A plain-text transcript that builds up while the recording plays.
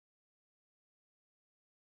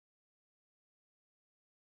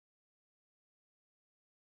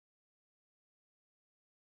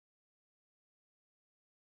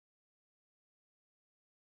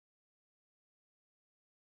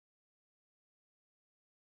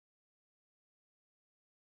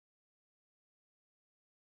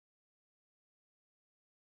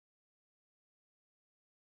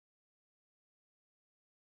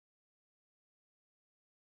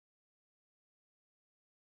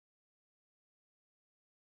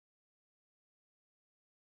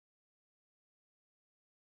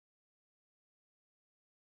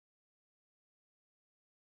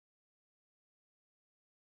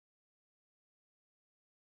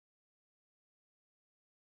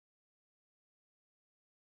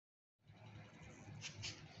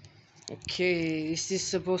Okay, this is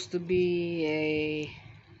supposed to be a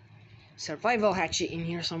survival hatchet in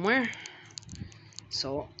here somewhere.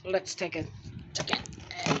 So let's take a second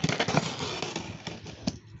and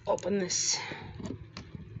open this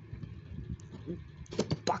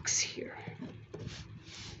box here.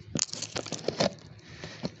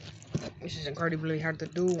 This is incredibly hard to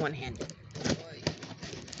do one-handed.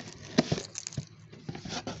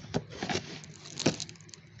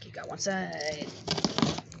 Okay, got one side.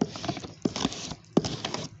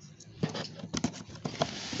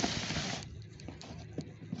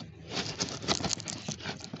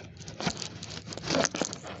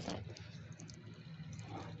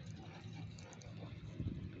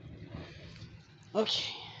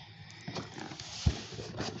 Okay.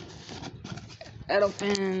 That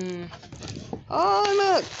open. Oh,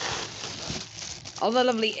 look! All the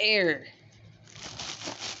lovely air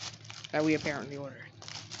that we apparently ordered.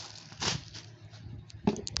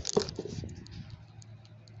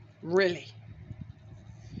 Really?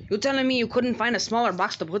 You telling me you couldn't find a smaller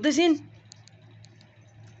box to put this in?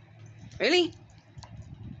 Really?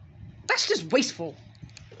 That's just wasteful.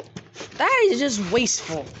 That is just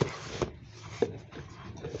wasteful.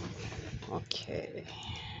 Okay.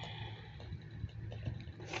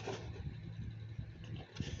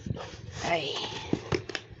 Hey.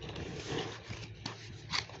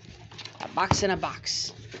 A box in a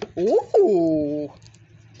box. Ooh.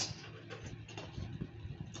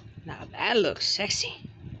 Now that looks sexy.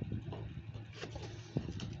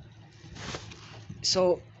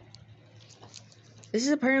 So, this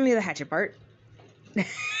is apparently the hatchet part.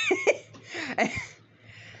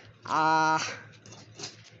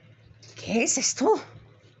 ¿Qué es esto?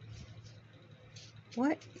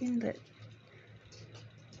 What in the...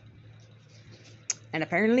 And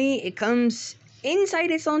apparently it comes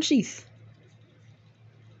inside its own sheath.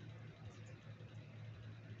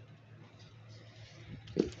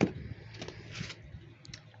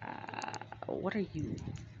 What are you?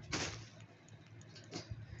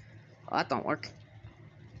 Oh, that don't work.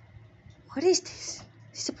 What is this?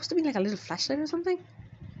 Is it supposed to be like a little flashlight or something?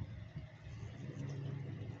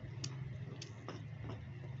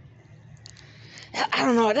 I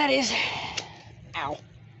don't know what that is. Ow.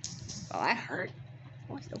 Oh, that hurt.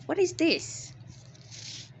 What is this?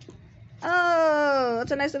 Oh,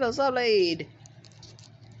 that's a nice little saw blade.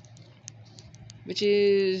 Which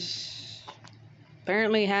is...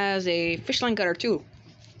 apparently has a fish line cutter too.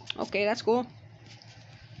 Okay, that's cool.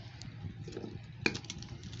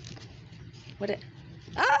 What it...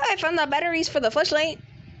 Ah, I found the batteries for the flashlight.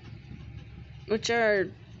 Which are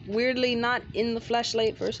weirdly not in the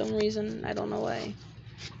flashlight for some reason. I don't know why.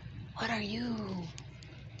 What are you?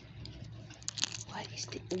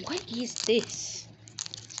 What is this?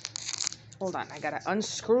 Hold on, I gotta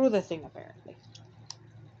unscrew the thing apparently.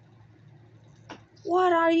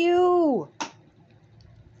 What are you?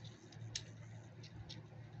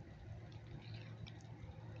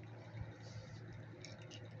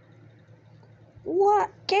 What?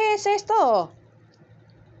 ¿Qué es esto?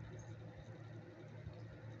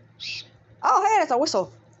 Oh, hey, that's a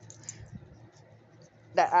whistle.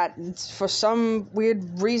 That for some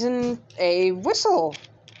weird reason, a whistle.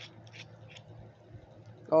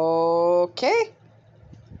 Okay.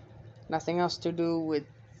 Nothing else to do with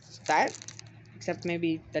that, except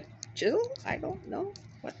maybe the chisel. I don't know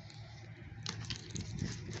what.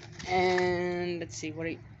 And let's see. What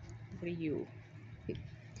are you?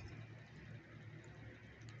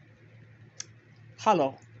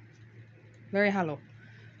 Hollow. Very hollow.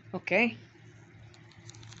 Okay.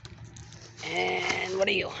 And what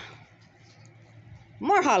are you?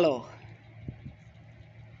 More hollow.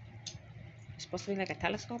 Supposed to be like a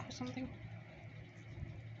telescope or something?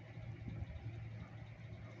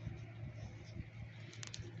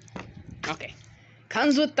 Okay.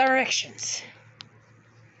 Comes with directions.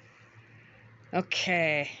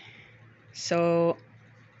 Okay. So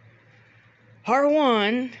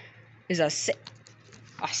R1 is a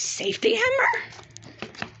safety hammer?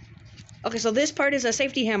 Okay, so this part is a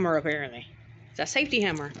safety hammer apparently. It's a safety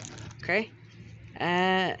hammer. Okay.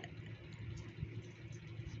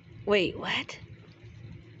 Wait, what?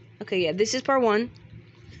 Okay, yeah, this is part 1.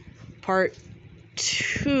 Part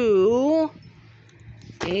 2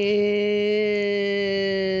 is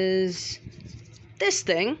this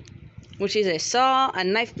thing, which is a saw, a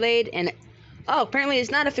knife blade, and oh, apparently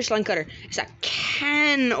it's not a fish line cutter. It's a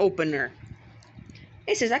can opener.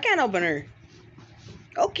 This is a can opener.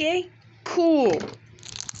 Okay, cool.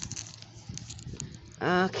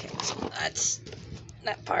 Okay, so that's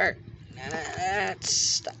that part.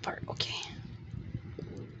 That's that part. Okay.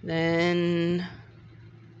 Then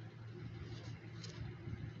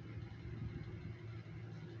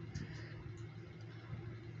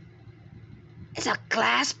It's a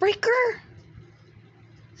glass breaker?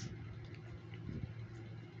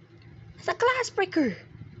 It's a glass breaker.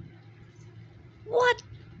 What?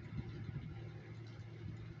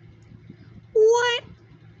 What?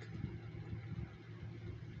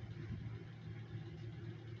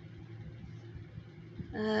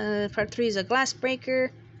 Part 3 is a glass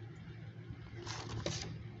breaker.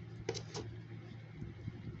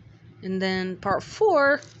 And then part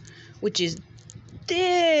 4, which is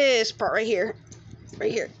this part right here.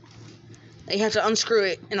 Right here. You have to unscrew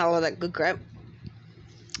it and all of that good crap.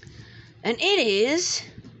 And it is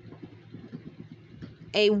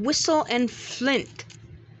a whistle and flint.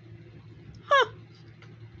 Huh.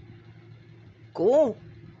 Cool.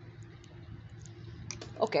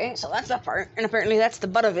 Okay, so that's that part. And apparently that's the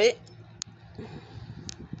butt of it.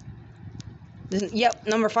 Yep,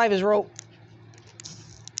 number 5 is rope.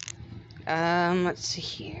 Let's see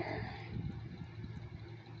here.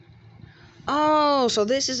 Oh, so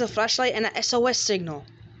this is a flashlight and a SOS signal.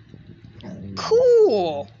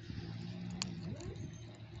 Cool.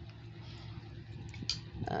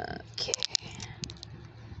 Okay.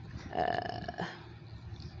 And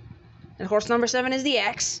of course, number 7 is the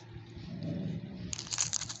X.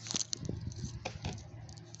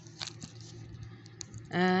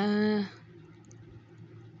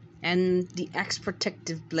 And the X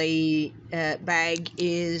protective blade bag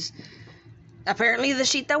is apparently the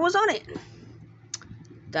sheet that was on it.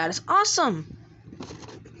 That is awesome.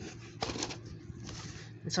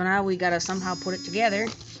 And so now we gotta somehow put it together.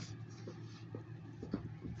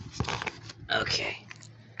 Okay.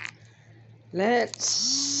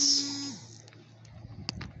 Let's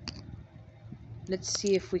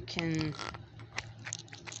see if we can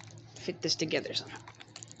fit this together somehow.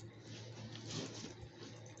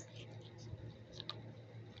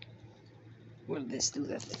 Will this do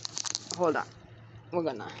that thing? Hold on. We're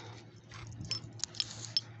gonna.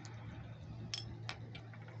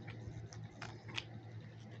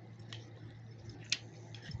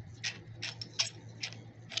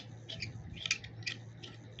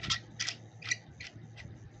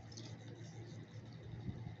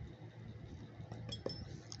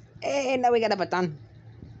 Hey, now we got a baton.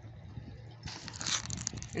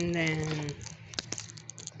 And then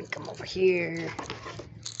we come over here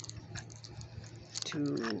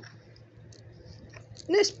to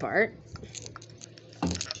this part.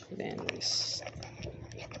 Then this.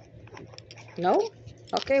 No?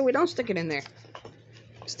 Okay, we don't stick it in there.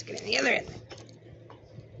 Stick it in the other end.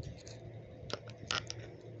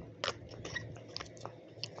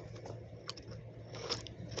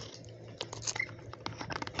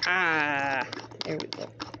 Ah, there we go.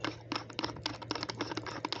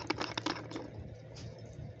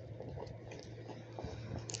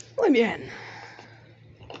 Muy bien.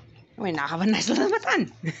 We now have a nice little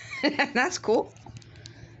baton. That's cool.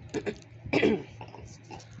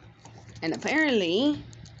 And apparently,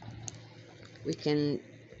 we can,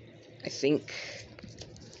 I think,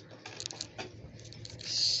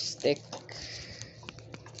 stick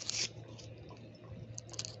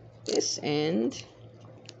this end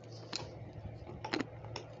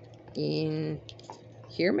in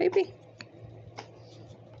here, maybe?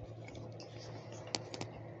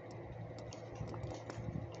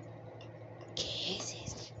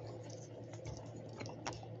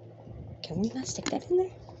 Can we not stick that in there?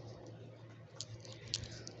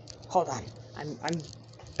 Hold on.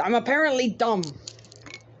 I'm apparently dumb.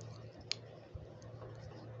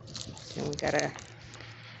 And we gotta.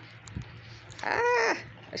 I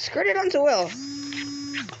screwed it onto Will.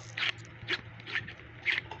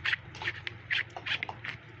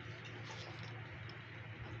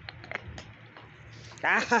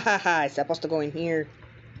 It's supposed to go in here.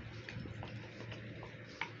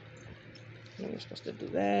 And we're supposed to do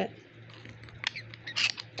that.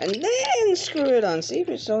 And then screw it on. See,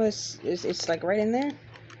 so it's like right in there.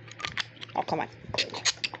 Oh, come on.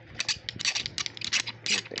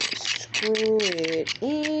 Screw it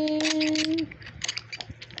in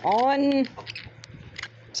on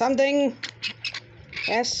something.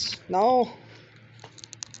 Yes. No.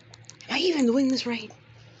 Am I even doing this right?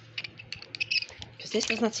 Because this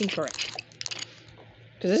does not seem correct.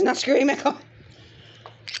 Because it's not screwing back on.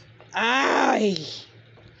 Aye.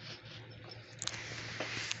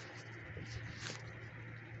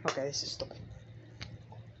 Okay, this is stupid.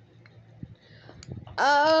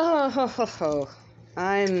 Oh,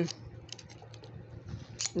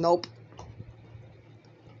 Nope.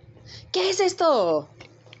 ¿Qué es esto?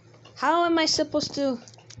 How am I supposed to?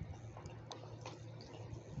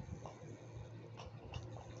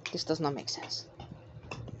 This does not make sense.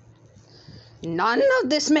 None of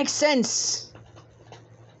this makes sense.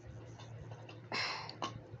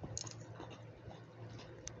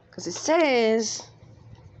 Because it says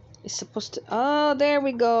it's supposed to... Oh, there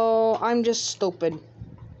we go. I'm just stupid.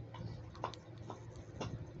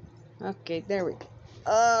 Okay, there we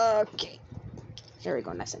go. Okay. There we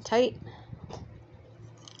go, nice and tight.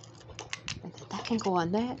 And that can go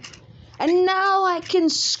on that. And now I can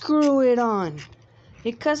screw it on.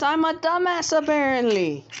 Because I'm a dumbass,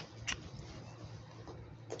 apparently.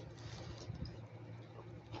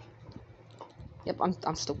 Yep,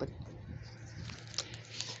 I'm stupid.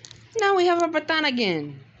 Now we have a baton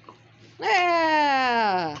again.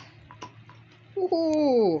 Yeah!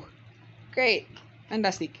 Woohoo! Great.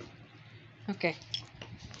 Fantastic. Okay.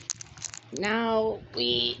 Now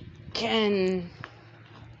we can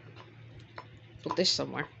put this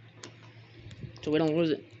somewhere so we don't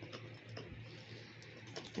lose it.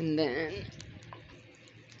 And then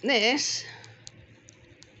this.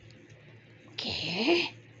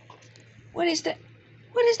 Okay. What is that?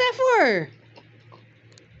 What is that for?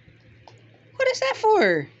 What is that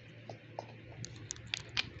for?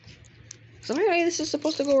 So apparently this is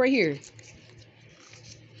supposed to go right here.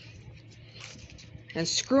 And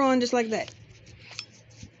screw on just like that.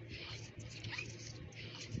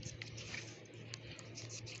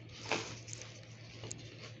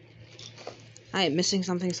 I am missing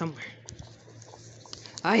something somewhere.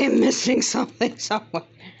 I am missing something somewhere.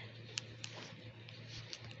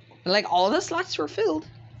 Like, all the slots were filled.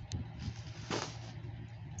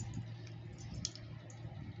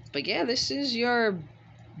 But yeah, this is your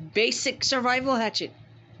basic survival hatchet.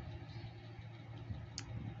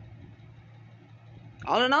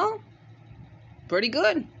 All in all, pretty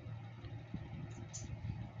good.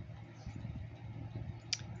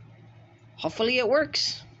 Hopefully it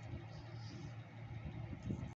works.